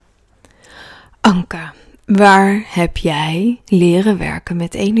Anka, waar heb jij leren werken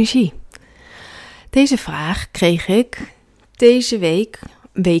met energie? Deze vraag kreeg ik deze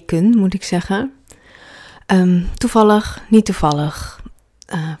weken moet ik zeggen, toevallig, niet toevallig,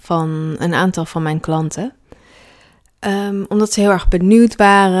 van een aantal van mijn klanten. Omdat ze heel erg benieuwd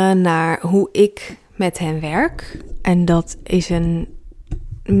waren naar hoe ik met hen werk. En dat is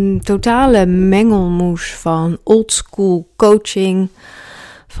een totale mengelmoes van oldschool coaching,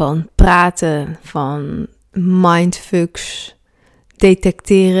 van praten, van mindfucks,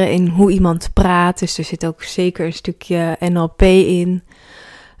 detecteren in hoe iemand praat. Dus er zit ook zeker een stukje NLP in.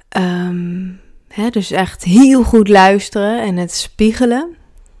 Dus echt heel goed luisteren en het spiegelen.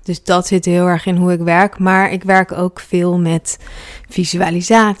 Dus dat zit heel erg in hoe ik werk. Maar ik werk ook veel met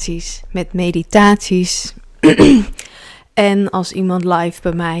visualisaties, met meditaties. En als iemand live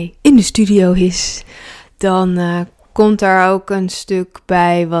bij mij in de studio is, dan komt daar ook een stuk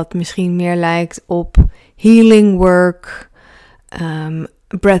bij wat misschien meer lijkt op healing work,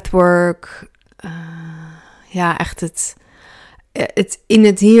 breathwork. Echt het in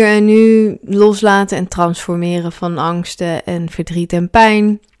het hier en nu loslaten en transformeren van angsten en verdriet en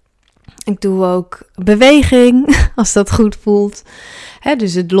pijn. Ik doe ook beweging, als dat goed voelt.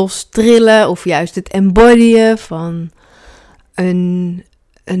 Dus het lostrillen of juist het embodyen van een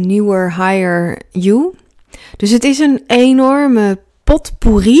nieuwer, higher you. Dus het is een enorme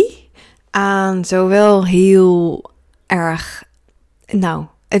potpourri aan zowel heel erg...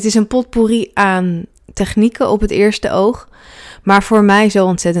 het is een potpourri aan technieken op het eerste oog. Maar voor mij zo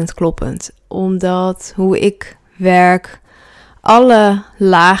ontzettend kloppend. Omdat hoe ik werk, alle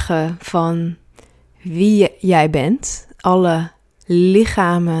lagen van wie jij bent, alle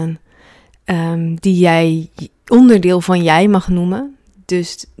lichamen die jij onderdeel van jij mag noemen.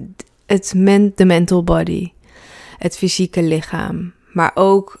 Dus de mental body, het fysieke lichaam. Maar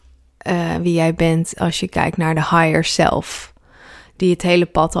ook wie jij bent als je kijkt naar de higher self, die het hele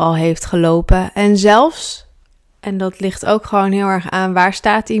pad al heeft gelopen. En zelfs... En dat ligt ook gewoon heel erg aan waar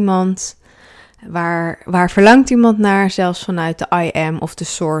staat iemand, waar verlangt iemand naar, zelfs vanuit de I am of de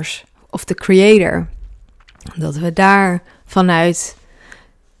source of de creator. Dat we daar vanuit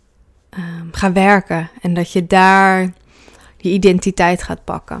gaan werken en dat je daar die identiteit gaat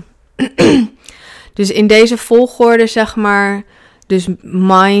pakken. Dus in deze volgorde, zeg maar, dus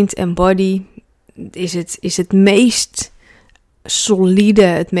mind en body is het meest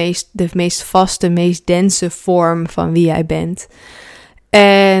solide, de meest vaste, meest dense vorm van wie jij bent.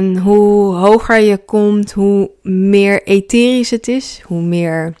 En hoe hoger je komt, hoe meer etherisch het is, hoe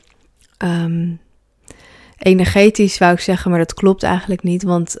meer energetisch wou ik zeggen, maar dat klopt eigenlijk niet,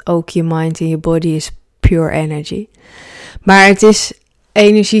 want ook je mind en je body is pure energy. Maar het is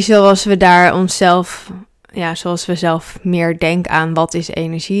energie zoals we daar onszelf, zoals we zelf meer denken aan wat is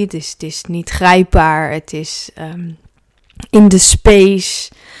energie. Het is niet grijpbaar, het is in de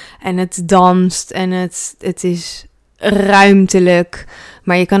space en het danst en het is ruimtelijk,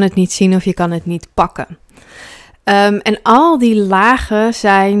 maar je kan het niet zien of je kan het niet pakken. En al die lagen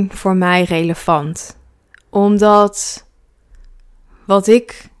zijn voor mij relevant, omdat wat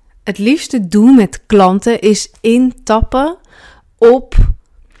ik het liefste doe met klanten is intappen op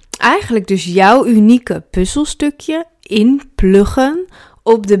eigenlijk dus jouw unieke puzzelstukje, inpluggen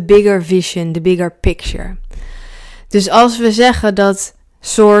op de bigger vision, de bigger picture. Dus als we zeggen dat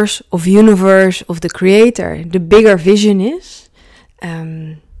source of universe of the creator de bigger vision is,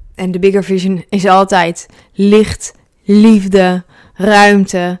 en de bigger vision is altijd licht, liefde,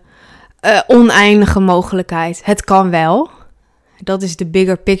 ruimte, oneindige mogelijkheid. Het kan wel. Dat is de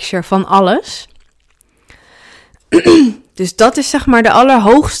bigger picture van alles. Dus dat is zeg maar de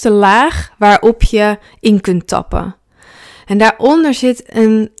allerhoogste laag waarop je in kunt tappen. En daaronder zit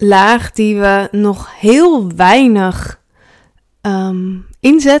een laag die we nog heel weinig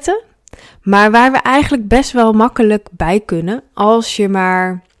inzetten. Maar waar we eigenlijk best wel makkelijk bij kunnen. Als je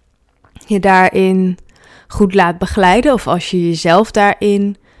maar je daarin goed laat begeleiden. Of als je jezelf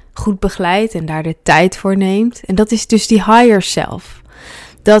daarin goed begeleidt en daar de tijd voor neemt. En dat is dus die higher self.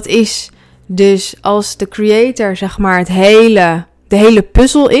 Dat is dus als de creator zeg maar de hele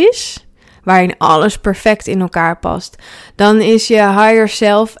puzzel is, waarin alles perfect in elkaar past, dan is je higher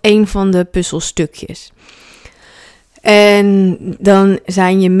self een van de puzzelstukjes. En dan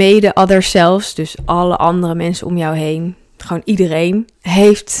zijn je mede-other selves, dus alle andere mensen om jou heen, gewoon iedereen,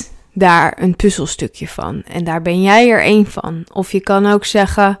 heeft daar een puzzelstukje van. En daar ben jij er één van. Of je kan ook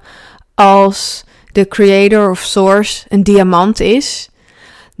zeggen, als de creator of source een diamant is,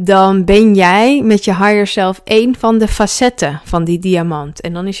 dan ben jij met je higher self één van de facetten van die diamant.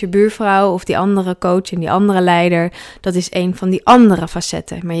 En dan is je buurvrouw of die andere coach en die andere leider, dat is één van die andere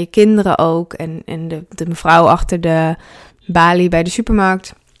facetten. Maar je kinderen ook en de mevrouw achter de balie bij de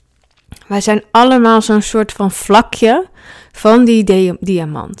supermarkt. Wij zijn allemaal zo'n soort van vlakje van die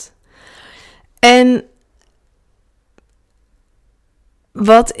diamant. En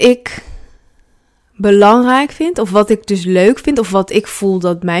wat ik belangrijk vind, of wat ik dus leuk vind, of wat ik voel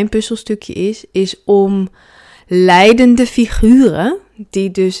dat mijn puzzelstukje is om leidende figuren,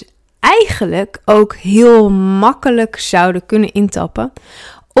 die dus eigenlijk ook heel makkelijk zouden kunnen intappen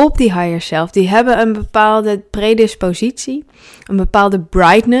op die higher self. Die hebben een bepaalde predispositie, een bepaalde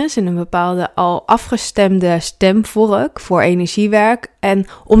brightness en een bepaalde al afgestemde stemvork voor energiewerk. En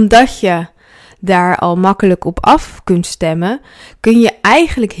omdat je daar al makkelijk op af kunt stemmen, kun je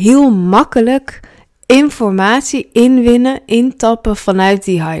eigenlijk heel makkelijk informatie inwinnen, intappen vanuit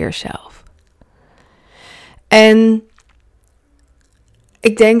die higher self. En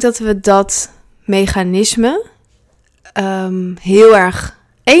ik denk dat we dat mechanisme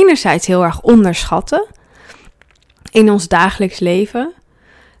enerzijds heel erg onderschatten in ons dagelijks leven,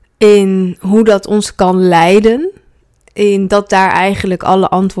 in hoe dat ons kan leiden, in dat daar eigenlijk alle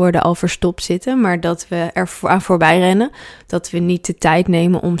antwoorden al verstopt zitten, maar dat we er aan voorbij rennen, dat we niet de tijd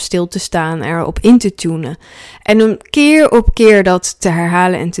nemen om stil te staan, erop in te tunen. En om keer op keer dat te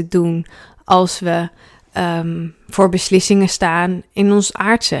herhalen en te doen als we voor beslissingen staan in ons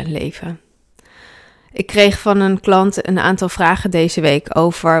aardse leven. Ik kreeg van een klant een aantal vragen deze week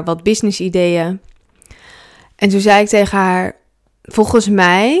over wat business-ideeën. En toen zei ik tegen haar, volgens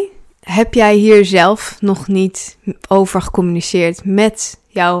mij heb jij hier zelf nog niet over gecommuniceerd met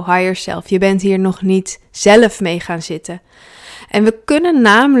jouw higher self. Je bent hier nog niet zelf mee gaan zitten. En we kunnen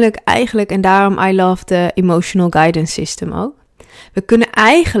namelijk eigenlijk, en daarom I love the emotional guidance system ook. We kunnen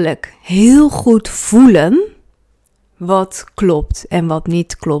eigenlijk heel goed voelen wat klopt en wat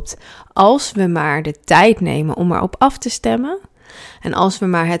niet klopt. Als we maar de tijd nemen om erop af te stemmen. En als we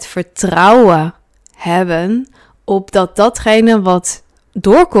maar het vertrouwen hebben op dat datgene wat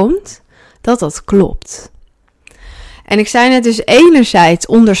doorkomt, dat klopt. En ik zei net dus, enerzijds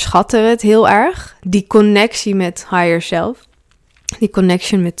onderschatten we het heel erg. Die connectie met higher self. Die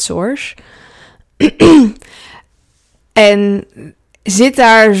connection met source. En zit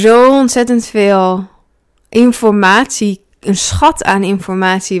daar zo ontzettend veel informatie, een schat aan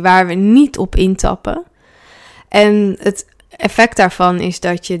informatie waar we niet op intappen. En het effect daarvan is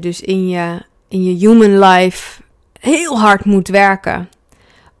dat je dus in je human life heel hard moet werken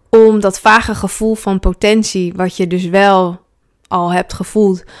om dat vage gevoel van potentie, wat je dus wel al hebt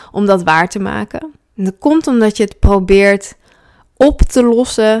gevoeld, om dat waar te maken. En dat komt omdat je het probeert op te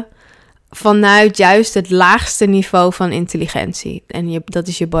lossen vanuit juist het laagste niveau van intelligentie. En dat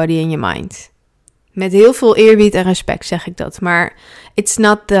is je body en je mind. Met heel veel eerbied en respect zeg ik dat. Maar it's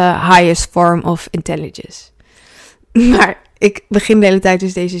not the highest form of intelligence. Maar ik begin de hele tijd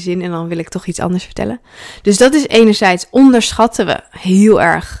dus deze zin en dan wil ik toch iets anders vertellen. Dus dat is enerzijds onderschatten we heel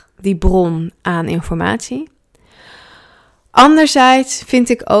erg die bron aan informatie. Anderzijds vind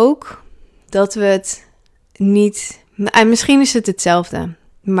ik ook dat we het niet, en misschien is het hetzelfde,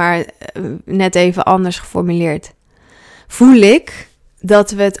 maar net even anders geformuleerd. Voel ik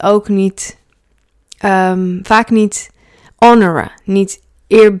dat we het ook niet, vaak niet honoren, niet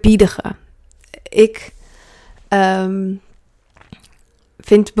eerbiedigen. Ik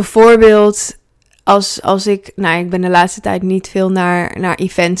vind bijvoorbeeld, als ik ben de laatste tijd niet veel naar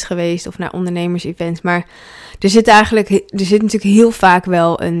events geweest of naar ondernemers-events, maar er zit natuurlijk heel vaak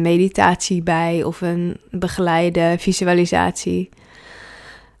wel een meditatie bij of een begeleide visualisatie.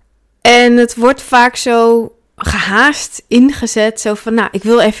 En het wordt vaak zo gehaast ingezet, zo van, ik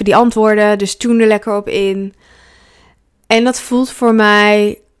wil even die antwoorden, dus tune er lekker op in. En dat voelt voor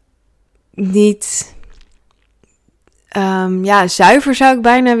mij niet zuiver, zou ik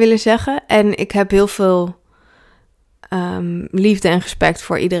bijna willen zeggen. En ik heb heel veel liefde en respect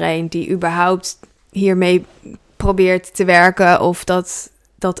voor iedereen die überhaupt hiermee probeert te werken of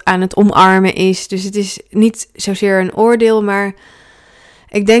dat aan het omarmen is. Dus het is niet zozeer een oordeel, maar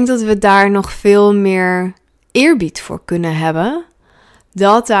ik denk dat we daar nog veel meer eerbied voor kunnen hebben.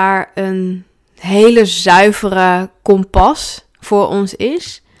 Dat daar een hele zuivere kompas voor ons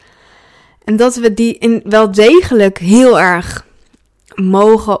is. En dat we die wel degelijk heel erg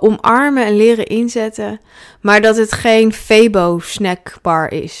mogen omarmen en leren inzetten. Maar dat het geen Febo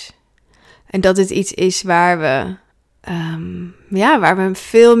snackbar is. En dat het iets is waar we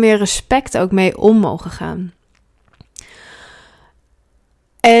veel meer respect ook mee om mogen gaan.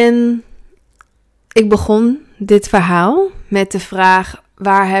 En ik begon dit verhaal met de vraag,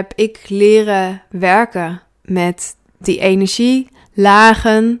 waar heb ik leren werken met die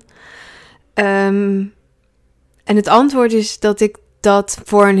energielagen? En het antwoord is dat ik dat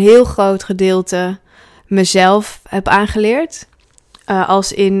voor een heel groot gedeelte mezelf heb aangeleerd.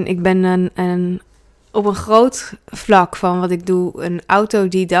 Als in, ik ben op een groot vlak van wat ik doe, een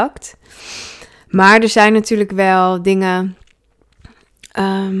autodidact. Maar er zijn natuurlijk wel dingen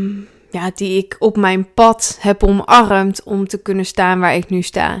die ik op mijn pad heb omarmd om te kunnen staan waar ik nu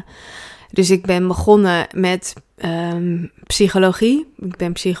sta. Dus ik ben begonnen met psychologie. Ik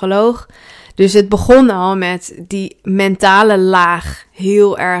ben psycholoog. Dus het begon al met die mentale laag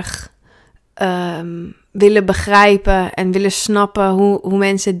heel erg willen begrijpen en willen snappen hoe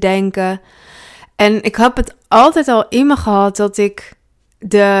mensen denken. En ik heb het altijd al in me gehad dat ik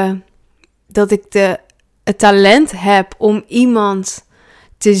het talent heb om iemand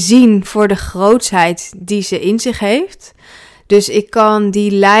te zien voor de grootsheid die ze in zich heeft. Dus ik kan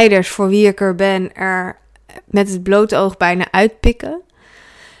die leiders voor wie ik er ben er met het blote oog bijna uitpikken.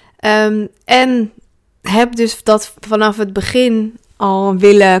 En heb dus dat vanaf het begin al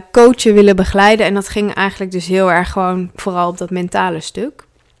willen coachen, willen begeleiden. En dat ging eigenlijk dus heel erg gewoon vooral op dat mentale stuk.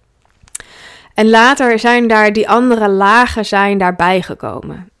 En later zijn daar die andere lagen daarbij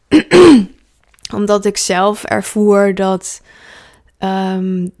gekomen. Omdat ik zelf ervoer dat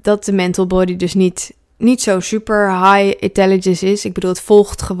de mental body dus niet zo super high intelligence is. Ik bedoel, het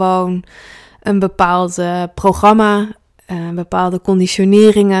volgt gewoon een bepaald programma, bepaalde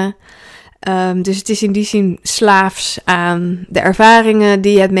conditioneringen. Dus het is in die zin slaafs aan de ervaringen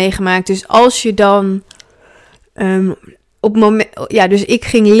die je hebt meegemaakt. Dus als je dan op het moment, dus ik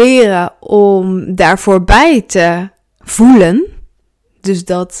ging leren om daar voorbij te voelen. Dus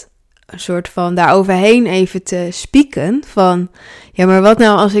dat een soort van daaroverheen even te spieken van, ja, maar wat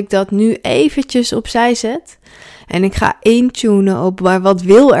nou als ik dat nu eventjes opzij zet en ik ga intunen op wat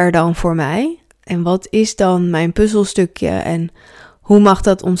wil er dan voor mij en wat is dan mijn puzzelstukje en hoe mag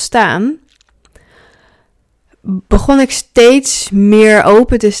dat ontstaan, begon ik steeds meer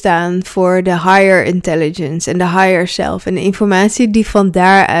open te staan voor de higher intelligence en de higher self en de informatie die van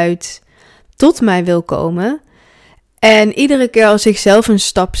daaruit tot mij wil komen. En iedere keer als ik zelf een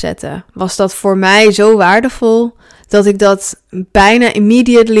stap zette, was dat voor mij zo waardevol dat ik dat bijna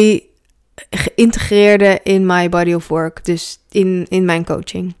immediately geïntegreerde in my body of work, dus in mijn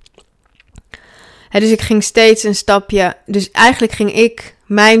coaching. Dus ik ging steeds een stapje, dus eigenlijk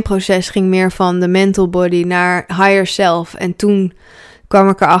mijn proces ging meer van de mental body naar higher self. En toen kwam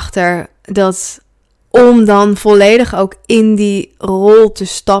ik erachter dat om dan volledig ook in die rol te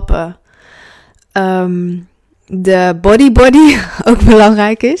stappen, de body ook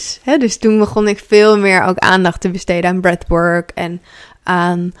belangrijk is. Dus toen begon ik veel meer ook aandacht te besteden aan breathwork en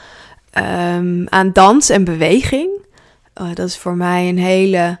aan dans en beweging. Dat is voor mij een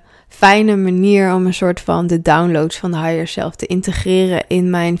hele fijne manier om een soort van de downloads van de higher self te integreren in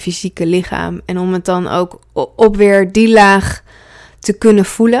mijn fysieke lichaam. En om het dan ook op weer die laag te kunnen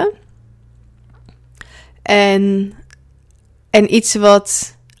voelen. En iets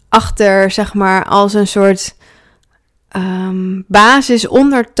wat achter, zeg maar, als een soort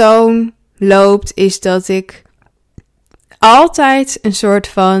basisondertoon loopt, is dat ik altijd een soort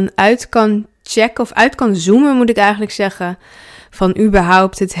van uit kan checken of uit kan zoomen, moet ik eigenlijk zeggen, van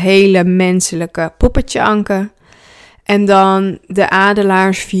überhaupt het hele menselijke poppetje anken. En dan de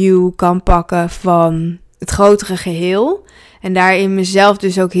adelaarsview kan pakken van het grotere geheel. En daarin mezelf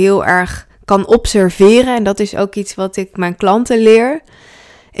dus ook heel erg kan observeren. En dat is ook iets wat ik mijn klanten leer.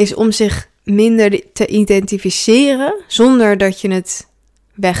 Is om zich minder te identificeren zonder dat je het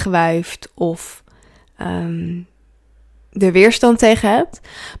wegwuift of er weerstand tegen hebt.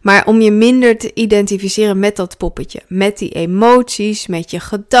 Maar om je minder te identificeren met dat poppetje. Met die emoties, met je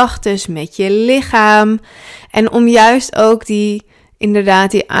gedachtes, met je lichaam. En om juist ook die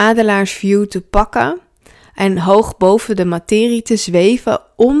adelaarsview te pakken. En hoog boven de materie te zweven.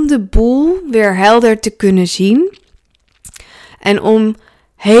 Om de boel weer helder te kunnen zien. En om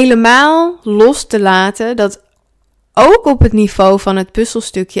helemaal los te laten dat ook op het niveau van het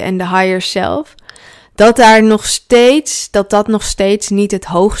puzzelstukje en de higher self, dat dat nog steeds niet het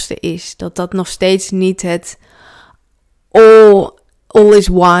hoogste is. Dat nog steeds niet het all is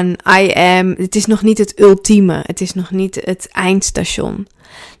one, I am. Het is nog niet het ultieme. Het is nog niet het eindstation.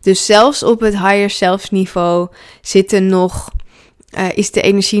 Dus zelfs op het higher self niveau is de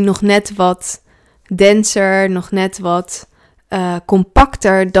energie nog net wat denser, nog net wat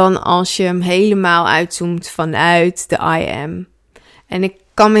compacter dan als je hem helemaal uitzoomt vanuit de I am. En ik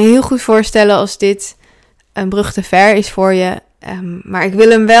kan me heel goed voorstellen als dit een brug te ver is voor je, Maar ik wil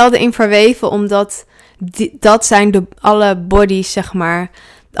hem wel erin verweven, omdat dat zijn alle bodies, zeg maar.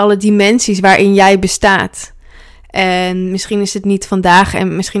 Alle dimensies waarin jij bestaat. En misschien is het niet vandaag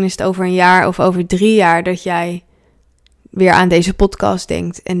en misschien is het over een jaar of over 3 jaar dat jij weer aan deze podcast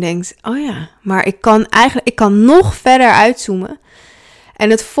denkt. En denkt, oh ja, maar ik kan nog verder uitzoomen. En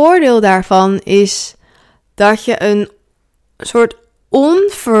het voordeel daarvan is dat je een soort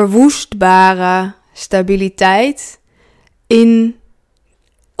onverwoestbare stabiliteit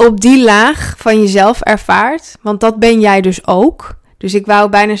op die laag van jezelf ervaart. Want dat ben jij dus ook. Dus ik wou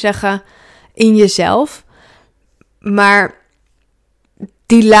bijna zeggen in jezelf. Maar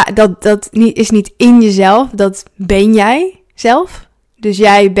dat is niet in jezelf, dat ben jij zelf. Dus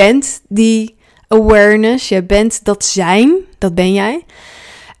jij bent die awareness, jij bent dat zijn, dat ben jij.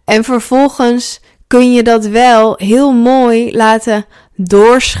 En vervolgens kun je dat wel heel mooi laten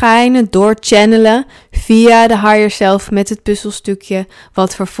doorschijnen, doorchannelen via de higher self met het puzzelstukje,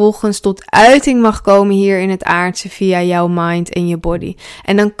 wat vervolgens tot uiting mag komen hier in het aardse via jouw mind en je body.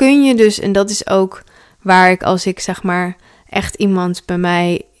 En dan kun je dus, en dat is ook waar ik, als ik zeg maar echt iemand bij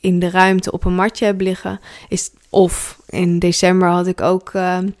mij in de ruimte op een matje heb liggen, of in december had ik ook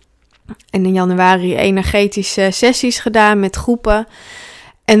en in januari energetische sessies gedaan met groepen.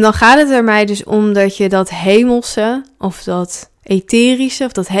 En dan gaat het er mij dus om dat je dat hemelse of dat etherische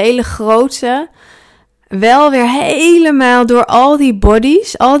of dat hele grootse wel weer helemaal door al die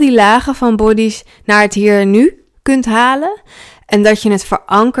bodies, al die lagen van bodies naar het hier en nu kunt halen. En dat je het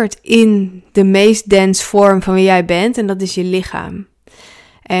verankert in de meest dense vorm van wie jij bent. En dat is je lichaam.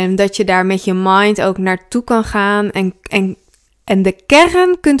 En dat je daar met je mind ook naartoe kan gaan. En de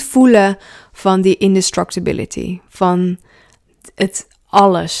kern kunt voelen van die indestructibility. Van het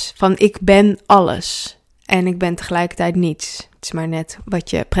alles. Van ik ben alles. En ik ben tegelijkertijd niets. Het is maar net wat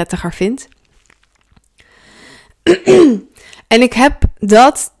je prettiger vindt. En ik heb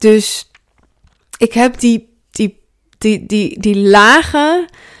dat dus. Ik heb die lagen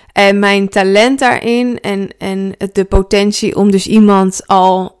en mijn talent daarin en de potentie om dus iemand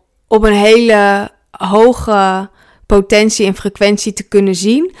al op een hele hoge potentie en frequentie te kunnen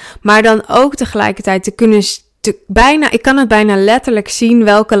zien, maar dan ook tegelijkertijd te kunnen ik kan het bijna letterlijk zien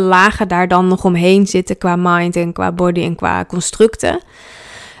welke lagen daar dan nog omheen zitten qua mind en qua body en qua constructen.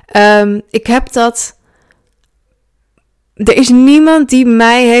 Ik heb dat. Er is niemand die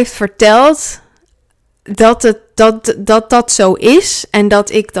mij heeft verteld dat zo is en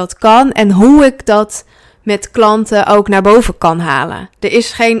dat ik dat kan en hoe ik dat met klanten ook naar boven kan halen. Er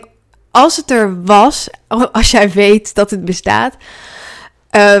is geen, als het er was, als jij weet dat het bestaat,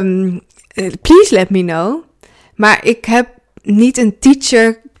 please let me know. Maar ik heb niet een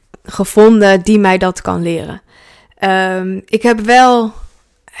teacher gevonden die mij dat kan leren. Ik heb wel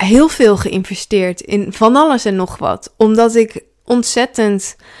heel veel geïnvesteerd in van alles en nog wat, omdat ik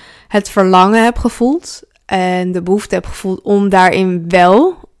ontzettend het verlangen heb gevoeld en de behoefte heb gevoeld om daarin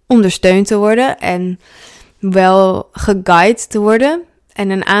wel ondersteund te worden en wel geguide te worden. En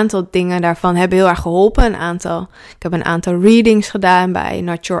een aantal dingen daarvan hebben heel erg geholpen. Ik heb een aantal readings gedaan bij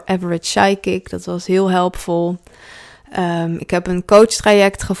Not Your Average Psychic. Dat was heel helpvol. Ik heb een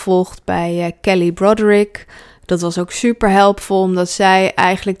coachtraject gevolgd bij Kelly Broderick. Dat was ook super helpvol, omdat zij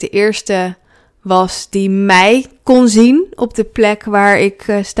eigenlijk de eerste was die mij kon zien op de plek waar ik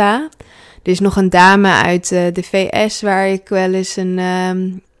sta. Er is nog een dame uit de VS waar ik wel eens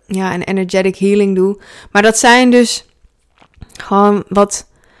een energetic healing doe. Maar dat zijn dus gewoon wat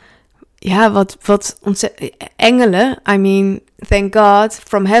engelen, I mean, thank God,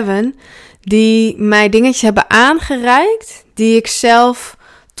 from heaven, die mij dingetjes hebben aangereikt, die ik zelf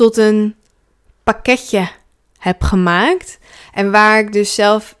tot een pakketje heb gemaakt. En waar ik dus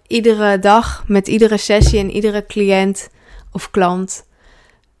zelf iedere dag, met iedere sessie en iedere cliënt of klant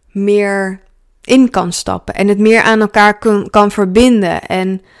meer in kan stappen. En het meer aan elkaar kan verbinden.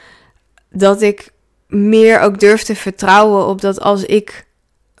 En dat ik meer ook durf te vertrouwen op dat als ik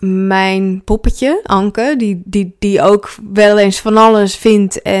mijn poppetje, Anke, die ook wel eens van alles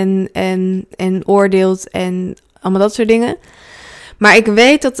vindt en oordeelt en allemaal dat soort dingen. Maar ik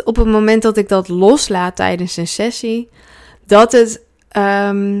weet dat op het moment dat ik dat loslaat tijdens een sessie,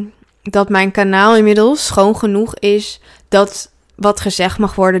 dat mijn kanaal inmiddels schoon genoeg is dat wat gezegd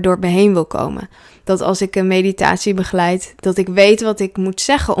mag worden door me heen wil komen. Dat als ik een meditatie begeleid, dat ik weet wat ik moet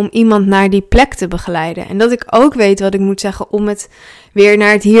zeggen om iemand naar die plek te begeleiden. En dat ik ook weet wat ik moet zeggen om het weer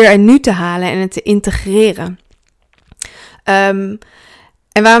naar het hier en nu te halen en het te integreren. En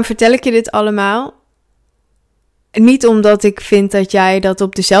waarom vertel ik je dit allemaal? Niet omdat ik vind dat jij dat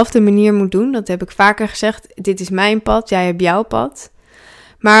op dezelfde manier moet doen. Dat heb ik vaker gezegd. Dit is mijn pad, jij hebt jouw pad.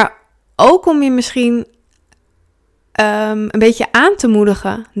 Maar ook om je misschien een beetje aan te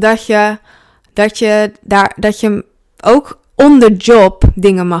moedigen. Dat je ook on the job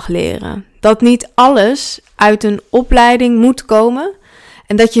dingen mag leren. Dat niet alles uit een opleiding moet komen.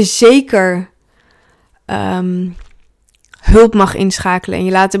 En dat je zeker hulp mag inschakelen en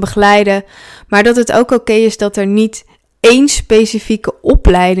je laten begeleiden. Maar dat het ook oké is dat er niet één specifieke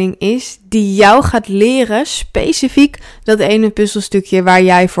opleiding is die jou gaat leren specifiek dat ene puzzelstukje waar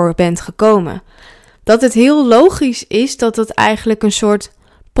jij voor bent gekomen. Dat het heel logisch is dat het eigenlijk een soort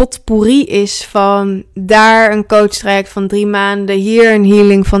potpourri is van daar een coachtraject van 3 maanden, hier een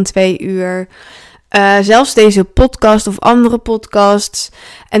healing van 2 uur. Zelfs deze podcast of andere podcasts.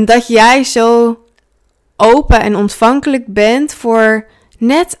 En dat jij zo open en ontvankelijk bent voor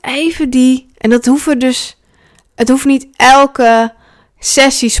net even die. En dat hoeven dus. Het hoeft niet elke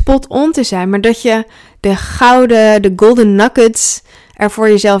sessie spot on te zijn. Maar dat je de golden nuggets er voor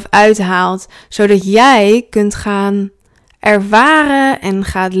jezelf uithaalt. Zodat jij kunt gaan ervaren en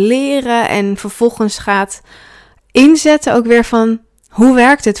gaat leren. En vervolgens gaat inzetten ook weer van. Hoe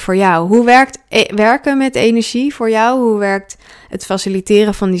werkt het voor jou? Hoe werkt werken met energie voor jou? Hoe werkt het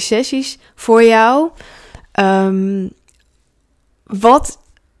faciliteren van die sessies voor jou?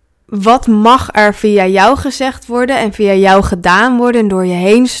 Wat mag er via jou gezegd worden en via jou gedaan worden en door je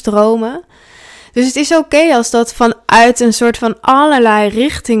heen stromen? Dus het is oké als dat vanuit een soort van allerlei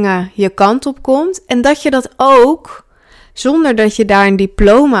richtingen je kant op komt. En dat je dat ook, zonder dat je daar een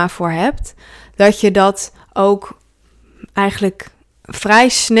diploma voor hebt, dat je dat ook eigenlijk vrij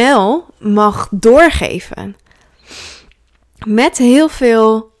snel mag doorgeven. Met heel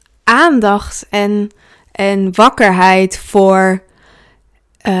veel aandacht en wakkerheid voor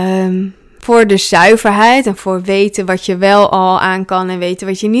de zuiverheid en voor weten wat je wel al aan kan en weten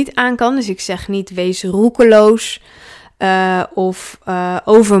wat je niet aan kan. Dus ik zeg niet wees roekeloos of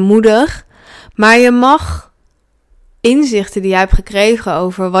overmoedig. Maar je mag inzichten die jij hebt gekregen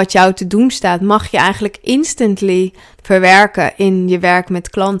over wat jou te doen staat, mag je eigenlijk instantly verwerken in je werk met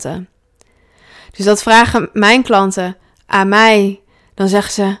klanten. Dus dat vragen mijn klanten aan mij. Dan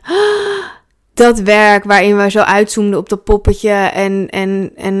zeggen ze, dat werk waarin we zo uitzoomden op dat poppetje en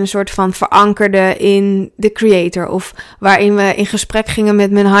een soort van verankerde in de creator. Of waarin we in gesprek gingen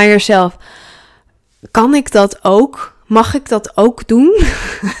met mijn higher self. Kan ik dat ook? Mag ik dat ook doen?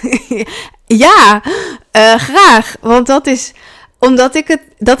 Ja, graag. Want dat is omdat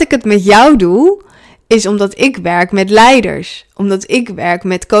ik het met jou doe, is omdat ik werk met leiders. Omdat ik werk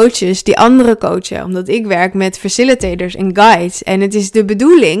met coaches die anderen coachen. Omdat ik werk met facilitators en guides. En het is de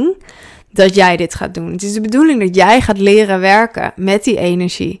bedoeling dat jij dit gaat doen. Het is de bedoeling dat jij gaat leren werken met die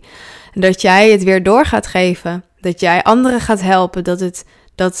energie. En dat jij het weer door gaat geven. Dat jij anderen gaat helpen.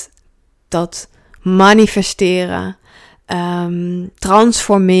 Dat manifesteren,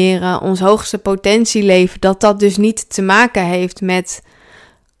 transformeren, ons hoogste potentie leven. Dat dus niet te maken heeft met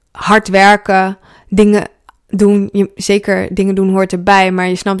hard werken, dingen doen. Zeker dingen doen hoort erbij, maar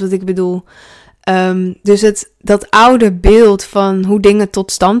je snapt wat ik bedoel. Dus dat oude beeld van hoe dingen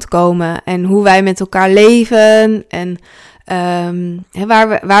tot stand komen en hoe wij met elkaar leven en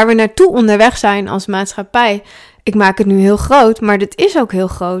waar we naartoe onderweg zijn als maatschappij. Ik maak het nu heel groot, maar dit is ook heel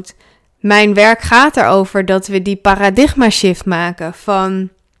groot. Mijn werk gaat erover dat we die paradigma shift maken van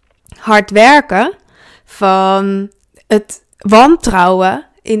hard werken, van het wantrouwen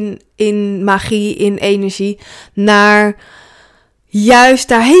in magie, in energie, naar juist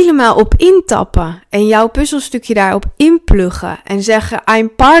daar helemaal op intappen en jouw puzzelstukje daarop inpluggen en zeggen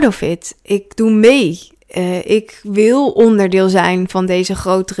I'm part of it, ik doe mee. Ik wil onderdeel zijn van deze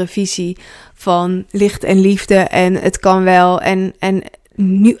grotere visie van licht en liefde en het kan wel en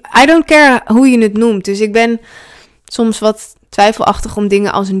nu, I don't care hoe je het noemt. Dus ik ben soms wat twijfelachtig om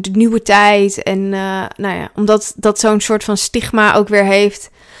dingen als een nieuwe tijd en omdat dat zo'n soort van stigma ook weer heeft.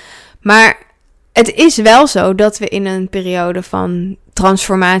 Maar het is wel zo dat we in een periode van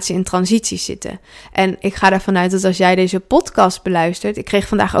transformatie en transitie zitten. En ik ga ervan uit dat als jij deze podcast beluistert. Ik kreeg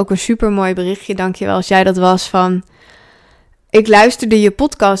vandaag ook een supermooi berichtje. Dankjewel als jij dat was van. Ik luisterde je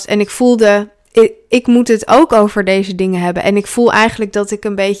podcast en ik voelde. Ik moet het ook over deze dingen hebben. En ik voel eigenlijk dat ik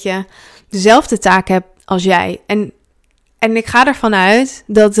een beetje dezelfde taak heb als jij. En ik ga ervan uit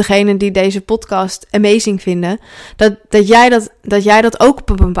dat degenen die deze podcast amazing vinden, dat jij dat ook op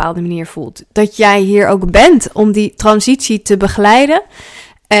een bepaalde manier voelt. Dat jij hier ook bent om die transitie te begeleiden.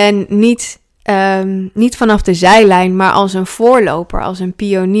 En niet vanaf de zijlijn, maar als een voorloper, als een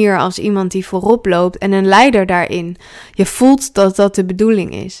pionier, als iemand die voorop loopt en een leider daarin. Je voelt dat dat de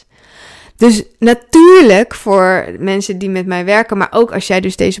bedoeling is. Dus natuurlijk voor mensen die met mij werken, maar ook als jij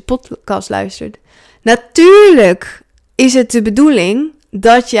dus deze podcast luistert. Natuurlijk is het de bedoeling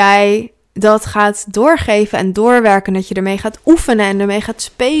dat jij dat gaat doorgeven en doorwerken, dat je ermee gaat oefenen en ermee gaat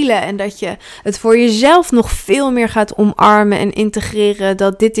spelen en dat je het voor jezelf nog veel meer gaat omarmen en integreren,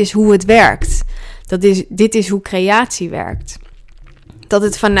 dat dit is hoe het werkt. Dit is hoe creatie werkt. Dat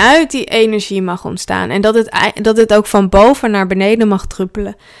het vanuit die energie mag ontstaan en dat het ook van boven naar beneden mag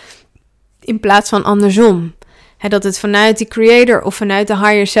druppelen in plaats van andersom. Dat het vanuit die creator of vanuit de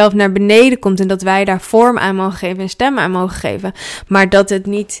higher self naar beneden komt en dat wij daar vorm aan mogen geven en stem aan mogen geven. Maar dat het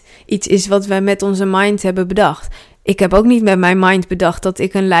niet iets is wat we met onze mind hebben bedacht. Ik heb ook niet met mijn mind bedacht dat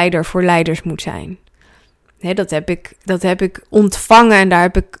ik een leider voor leiders moet zijn. Dat heb ik ontvangen en daar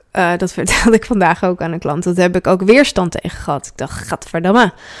heb ik, dat vertelde ik vandaag ook aan een klant, dat heb ik ook weerstand tegen gehad. Ik dacht,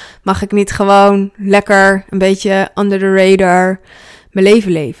 gadverdamme, mag ik niet gewoon lekker een beetje under the radar mijn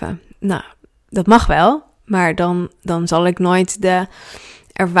leven leven? Nou, dat mag wel. Maar dan zal ik nooit de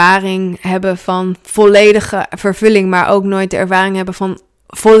ervaring hebben van volledige vervulling, maar ook nooit de ervaring hebben van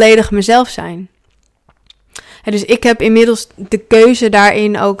volledig mezelf zijn. Dus ik heb inmiddels de keuze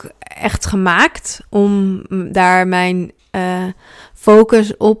daarin ook echt gemaakt om daar mijn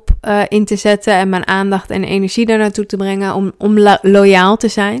focus op in te zetten en mijn aandacht en energie daar naartoe te brengen om loyaal te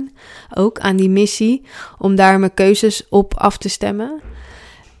zijn, ook aan die missie, om daar mijn keuzes op af te stemmen.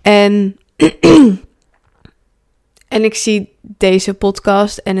 En ik zie deze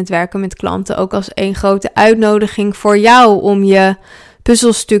podcast en het werken met klanten ook als een grote uitnodiging voor jou om je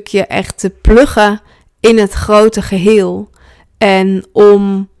puzzelstukje echt te pluggen in het grote geheel. En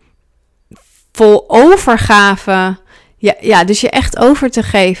om vol overgave, dus je echt over te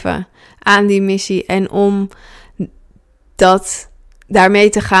geven aan die missie. En om dat daarmee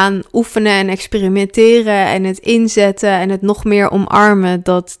te gaan oefenen en experimenteren en het inzetten en het nog meer omarmen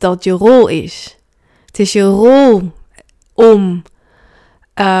dat je rol is. Het is je rol om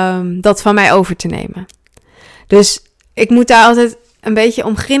dat van mij over te nemen. Dus ik moet daar altijd een beetje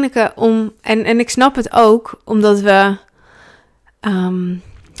om grinniken. En ik snap het ook, omdat we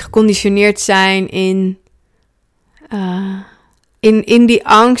geconditioneerd zijn in die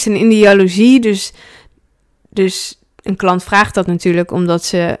angst en in die jaloezie. Dus een klant vraagt dat natuurlijk omdat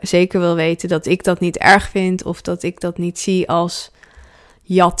ze zeker wil weten dat ik dat niet erg vind. Of dat ik dat niet zie als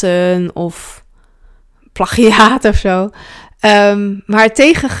jatten of plagiaat of zo. Maar het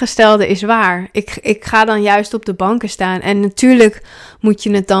tegengestelde is waar. Ik ga dan juist op de banken staan. En natuurlijk moet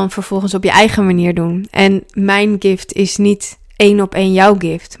je het dan vervolgens op je eigen manier doen. En mijn gift is niet 1 op 1 jouw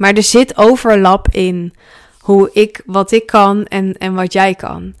gift. Maar er zit overlap in wat ik kan en wat jij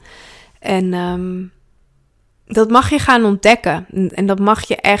kan. En dat mag je gaan ontdekken. En dat mag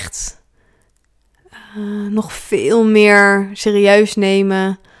je echt nog veel meer serieus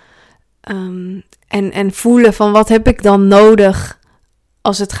nemen. En voelen van wat heb ik dan nodig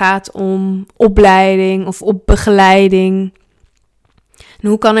als het gaat om opleiding of op begeleiding. En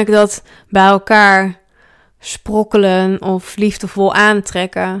hoe kan ik dat bij elkaar sprokkelen of liefdevol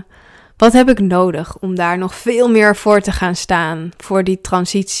aantrekken? Wat heb ik nodig om daar nog veel meer voor te gaan staan? Voor die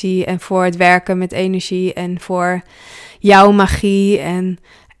transitie en voor het werken met energie en voor jouw magie. En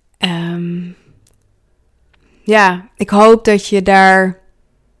ik hoop dat je daar...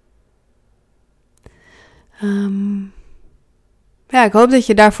 ik hoop dat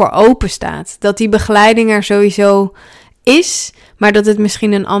je daarvoor open staat. Dat die begeleiding er sowieso is, maar dat het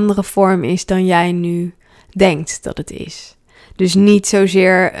misschien een andere vorm is dan jij nu denkt dat het is. Dus niet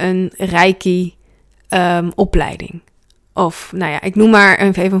zozeer een reiki opleiding. Of, ik noem maar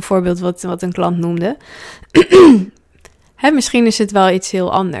even een voorbeeld wat een klant noemde. Misschien is het wel iets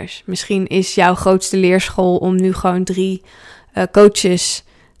heel anders. Misschien is jouw grootste leerschool om nu gewoon 3 coaches...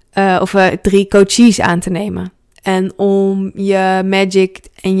 of 3 coaches aan te nemen. En om je magic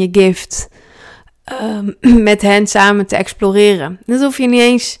en je gift met hen samen te exploreren. Dat hoef je niet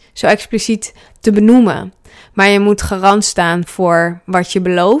eens zo expliciet te benoemen. Maar je moet garant staan voor wat je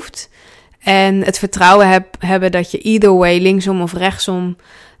belooft. En het vertrouwen hebben dat je either way, linksom of rechtsom,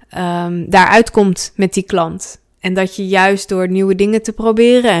 daaruit komt met die klant. En dat je juist door nieuwe dingen te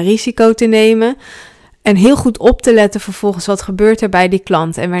proberen en risico te nemen... En heel goed op te letten vervolgens wat gebeurt er bij die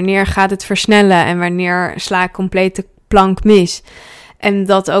klant. En wanneer gaat het versnellen en wanneer sla ik compleet de plank mis. En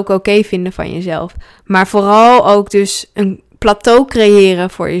dat ook oké vinden van jezelf. Maar vooral ook dus een plateau creëren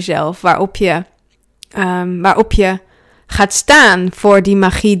voor jezelf. Waarop je gaat staan voor die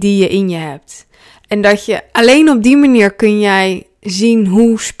magie die je in je hebt. En dat je alleen op die manier kun jij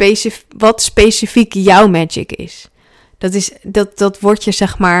zien wat specifiek jouw magic is. Dat wordt je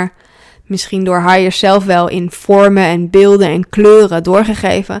zeg maar... misschien door higher self wel in vormen en beelden en kleuren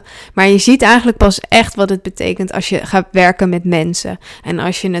doorgegeven. Maar je ziet eigenlijk pas echt wat het betekent als je gaat werken met mensen. En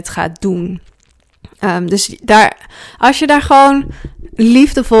als je het gaat doen. Dus als je daar gewoon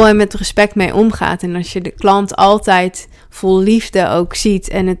liefdevol en met respect mee omgaat, en als je de klant altijd vol liefde ook ziet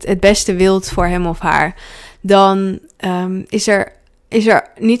en het beste wilt voor hem of haar, dan is er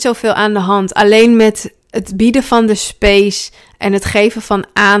niet zoveel aan de hand. Alleen met het bieden van de space en het geven van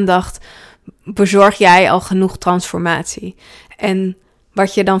aandacht bezorg jij al genoeg transformatie. En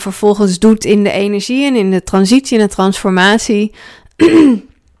wat je dan vervolgens doet in de energie en in de transitie en de transformatie,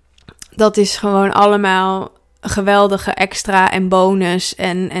 dat is gewoon allemaal geweldige extra en bonus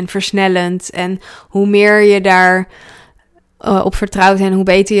en versnellend. En hoe meer je daar op vertrouwt en hoe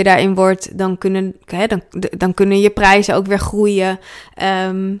beter je daarin wordt, dan kunnen je prijzen ook weer groeien.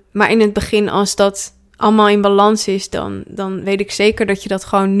 Maar in het begin, als dat allemaal in balans is, dan weet ik zeker dat je dat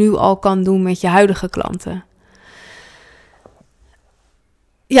gewoon nu al kan doen met je huidige klanten.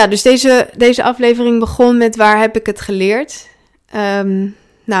 Ja, dus deze aflevering begon met waar heb ik het geleerd?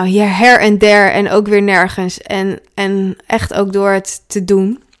 Nou, hier her en der en ook weer nergens. En echt ook door het te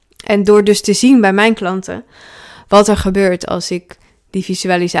doen. En door dus te zien bij mijn klanten wat er gebeurt als ik die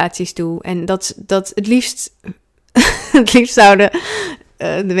visualisaties doe. En dat het liefst zouden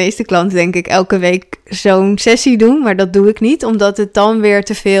de meeste klanten, denk ik, elke week zo'n sessie doen. Maar dat doe ik niet, omdat het dan weer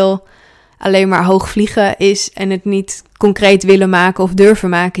te veel alleen maar hoog vliegen is en het niet concreet willen maken of durven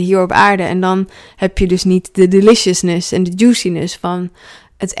maken hier op aarde. En dan heb je dus niet de deliciousness en de juiciness van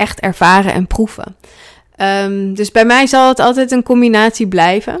het echt ervaren en proeven. Dus bij mij zal het altijd een combinatie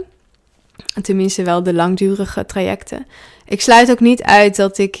blijven. Tenminste wel de langdurige trajecten. Ik sluit ook niet uit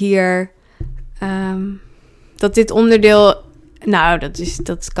dat ik hier dat dit onderdeel, nou,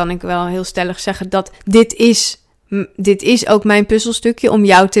 dat kan ik wel heel stellig zeggen, dat dit is ook mijn puzzelstukje om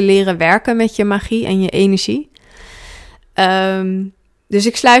jou te leren werken met je magie en je energie. Dus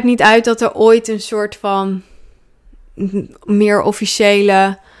ik sluit niet uit dat er ooit een soort van meer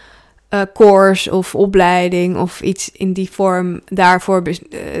officiële course of opleiding of iets in die vorm daarvoor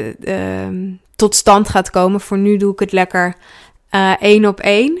tot stand gaat komen. Voor nu doe ik het lekker 1 op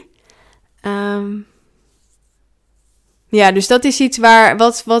 1. Ja, dus dat is iets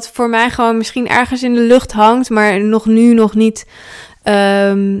wat voor mij gewoon misschien ergens in de lucht hangt, maar nog niet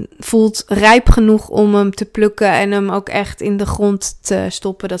voelt rijp genoeg om hem te plukken en hem ook echt in de grond te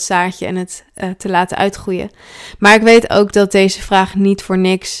stoppen, dat zaadje, en het te laten uitgroeien. Maar ik weet ook dat deze vraag niet voor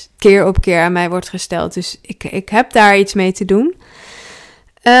niks keer op keer aan mij wordt gesteld. Dus ik heb daar iets mee te doen.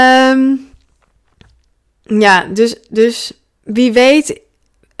 Ja, dus wie weet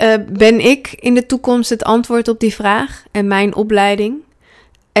ben ik in de toekomst het antwoord op die vraag en mijn opleiding.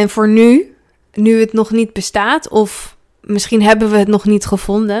 En voor nu het nog niet bestaat, of misschien hebben we het nog niet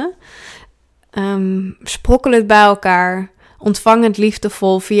gevonden, sprokkel het bij elkaar, ontvang het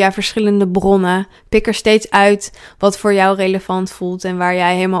liefdevol via verschillende bronnen, pik er steeds uit wat voor jou relevant voelt en waar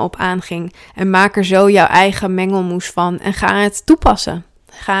jij helemaal op aanging, en maak er zo jouw eigen mengelmoes van en ga het toepassen.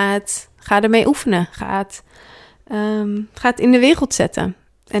 Ga ermee oefenen, ga het in de wereld zetten.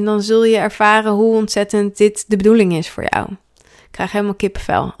 En dan zul je ervaren hoe ontzettend dit de bedoeling is voor jou. Ik krijg helemaal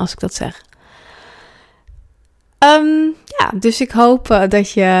kippenvel als ik dat zeg. Ja, dus ik hoop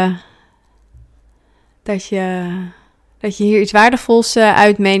dat je hier iets waardevols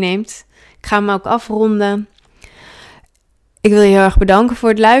uit meeneemt. Ik ga hem ook afronden. Ik wil je heel erg bedanken voor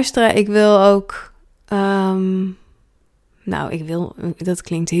het luisteren. Ik wil ook dat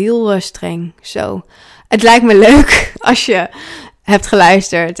klinkt heel streng. Zo. Het lijkt me leuk als je hebt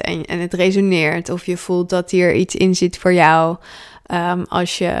geluisterd en het resoneert, of je voelt dat hier iets in zit voor jou.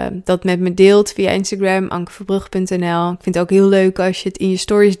 Als je dat met me deelt via Instagram, ankeverbrugge.nl. Ik vind het ook heel leuk als je het in je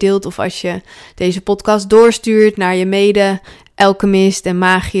stories deelt, of als je deze podcast doorstuurt naar je mede-alchemist en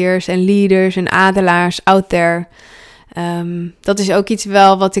magiërs en leaders en adelaars out there. Dat is ook iets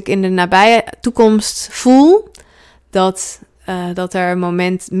wel wat ik in de nabije toekomst voel. Dat er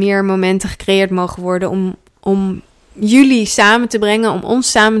meer momenten gecreëerd mogen worden om jullie samen te brengen, om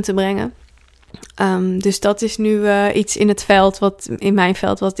ons samen te brengen. Dus dat is nu iets in mijn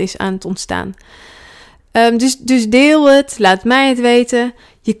veld wat is aan het ontstaan. Dus deel het, laat mij het weten.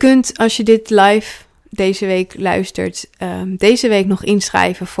 Je kunt, als je dit live deze week luistert, deze week nog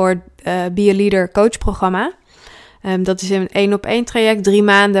inschrijven voor Be a Leader coach programma. Dat is een 1-op-1 traject, 3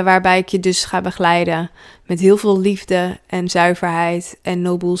 maanden, waarbij ik je dus ga begeleiden met heel veel liefde en zuiverheid en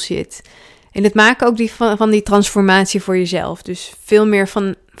no bullshit. En het maken ook van die transformatie voor jezelf. Dus veel meer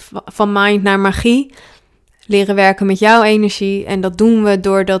van mind naar magie. Leren werken met jouw energie. En dat doen we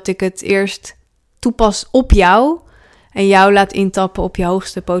doordat ik het eerst toepas op jou. En jou laat intappen op je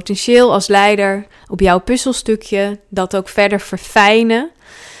hoogste potentieel als leider. Op jouw puzzelstukje. Dat ook verder verfijnen.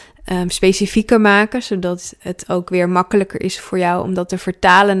 Specifieker maken. Zodat het ook weer makkelijker is voor jou om dat te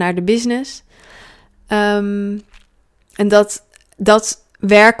vertalen naar de business. En dat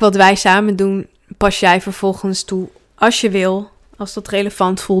werk wat wij samen doen, pas jij vervolgens toe als je wil, als dat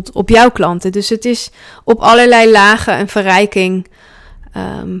relevant voelt, op jouw klanten. Dus het is op allerlei lagen een verrijking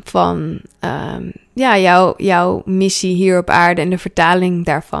van jouw missie hier op aarde en de vertaling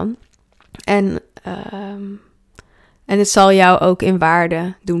daarvan. En het zal jou ook in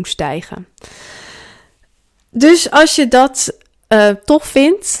waarde doen stijgen. Dus als je dat tof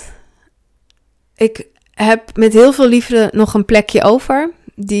vindt, ik heb met heel veel liefde nog een plekje over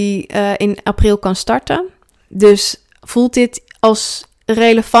die in april kan starten. Dus voelt dit als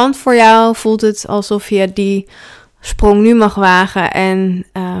relevant voor jou? Voelt het alsof je die sprong nu mag wagen en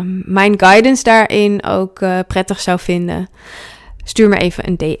mijn guidance daarin ook prettig zou vinden? Stuur me even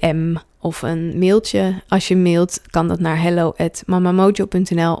een DM of een mailtje. Als je mailt, kan dat naar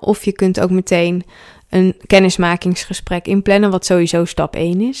hello@mamamojo.nl. Of je kunt ook meteen een kennismakingsgesprek inplannen, wat sowieso stap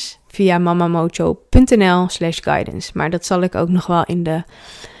 1 is, via mamamojo.nl/guidance. Maar dat zal ik ook nog wel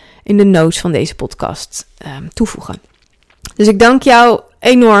in de notes van deze podcast toevoegen. Dus ik dank jou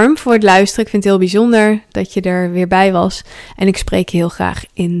enorm voor het luisteren. Ik vind het heel bijzonder dat je er weer bij was. En ik spreek je heel graag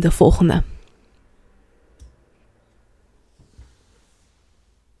in de volgende.